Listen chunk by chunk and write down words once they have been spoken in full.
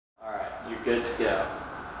You're good to go.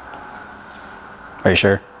 Are you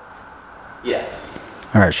sure? Yes.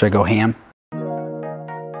 All right, should I go ham?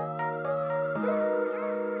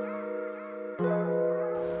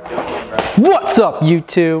 What's up,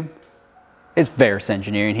 YouTube? It's Varus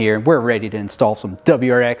Engineering here. We're ready to install some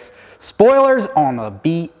WRX spoilers on the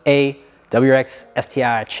BA WRX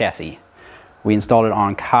STI chassis. We installed it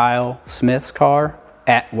on Kyle Smith's car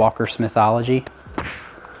at Walker Smithology.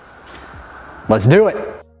 Let's do it.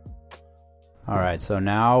 All right, so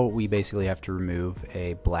now we basically have to remove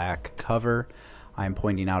a black cover. I'm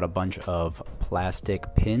pointing out a bunch of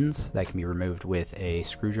plastic pins that can be removed with a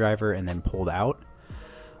screwdriver and then pulled out.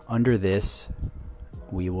 Under this,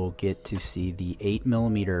 we will get to see the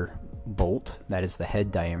 8mm bolt. That is the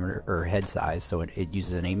head diameter or head size, so it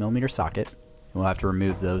uses an 8mm socket. We'll have to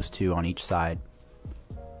remove those two on each side.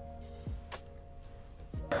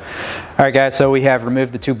 All right, guys, so we have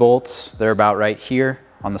removed the two bolts. They're about right here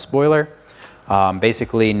on the spoiler.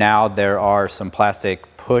 Basically, now there are some plastic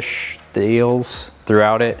push deals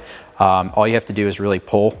throughout it. All you have to do is really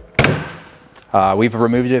pull. We've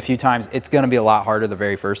removed it a few times. It's going to be a lot harder the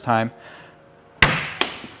very first time,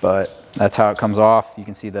 but that's how it comes off. You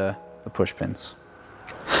can see the push pins.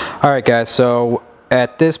 All right, guys, so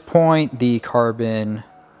at this point, the Carbon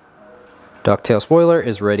Ducktail Spoiler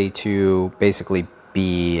is ready to basically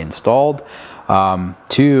be installed.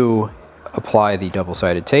 To apply the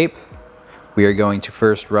double-sided tape, we are going to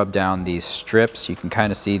first rub down these strips. You can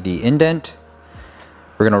kind of see the indent.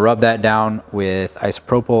 We're going to rub that down with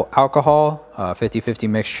isopropyl alcohol, 50-50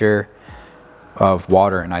 mixture of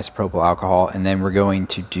water and isopropyl alcohol, and then we're going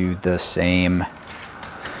to do the same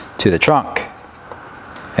to the trunk.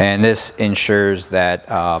 And this ensures that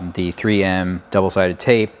the 3M double-sided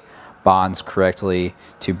tape bonds correctly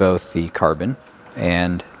to both the carbon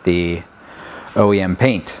and the OEM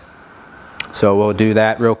paint. So we'll do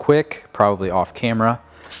that real quick, probably off camera,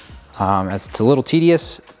 as it's a little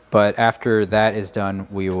tedious, but after that is done,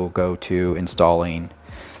 we will go to installing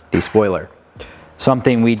the spoiler.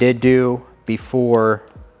 Something we did do before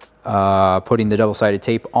putting the double-sided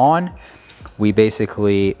tape on, we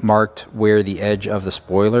basically marked where the edge of the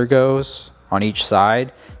spoiler goes on each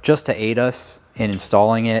side, just to aid us in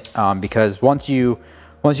installing it, because once you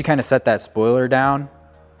kind of set that spoiler down,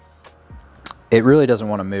 it really doesn't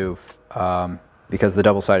want to move. Because the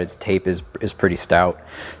double-sided tape is pretty stout.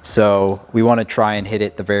 So we want to try and hit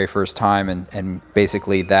it the very first time, and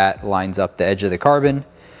basically that lines up the edge of the carbon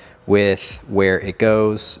with where it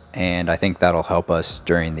goes, and I think that'll help us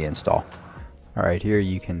during the install. All right, here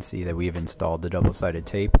you can see that we've installed the double-sided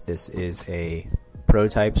tape. This is a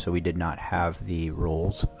prototype, so we did not have the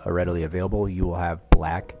rolls readily available. You will have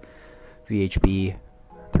black VHB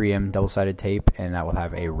 3M double-sided tape, and that will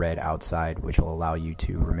have a red outside, which will allow you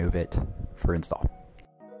to remove it for install.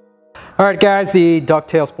 All right, guys, the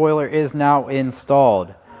ducktail spoiler is now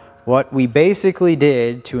installed. What we basically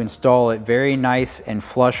did to install it very nice and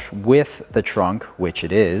flush with the trunk, which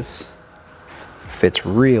it is, fits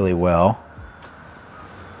really well.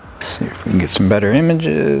 Let's see if we can get some better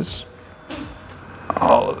images.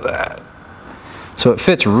 All of that. So it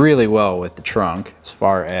fits really well with the trunk as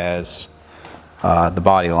far as the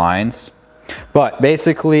body lines. But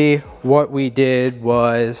basically what we did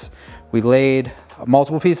was we laid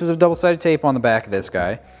multiple pieces of double-sided tape on the back of this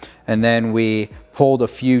guy, and then we pulled a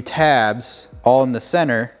few tabs all in the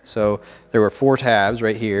center. So there were 4 tabs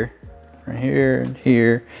right here, and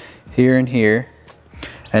here, here and here.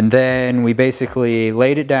 And then we basically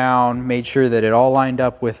laid it down, made sure that it all lined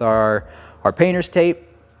up with our painter's tape.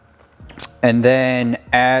 And then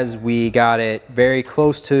as we got it very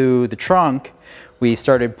close to the trunk, we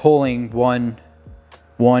started pulling one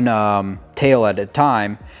tail at a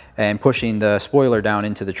time and pushing the spoiler down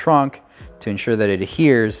into the trunk to ensure that it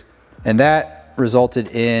adheres, and that resulted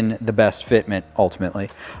in the best fitment ultimately.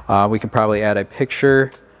 We can probably add a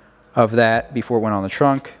picture of that before it went on the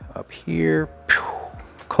trunk up here.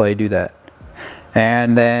 Clay, do that.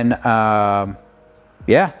 And then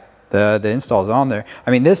yeah, the install is on there.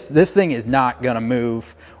 I mean, this thing is not gonna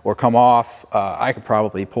move or come off. I could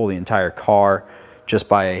probably pull the entire car just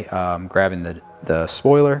by grabbing the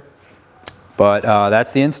spoiler. But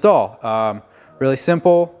that's the install. Really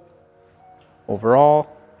simple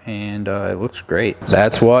overall, and it looks great.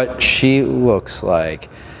 That's what she looks like.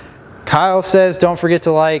 Kyle says don't forget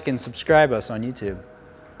to like and subscribe us on YouTube.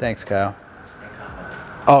 Thanks, Kyle. And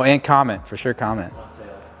comment. Oh, and comment, for sure, comment.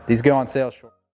 These go on sale short.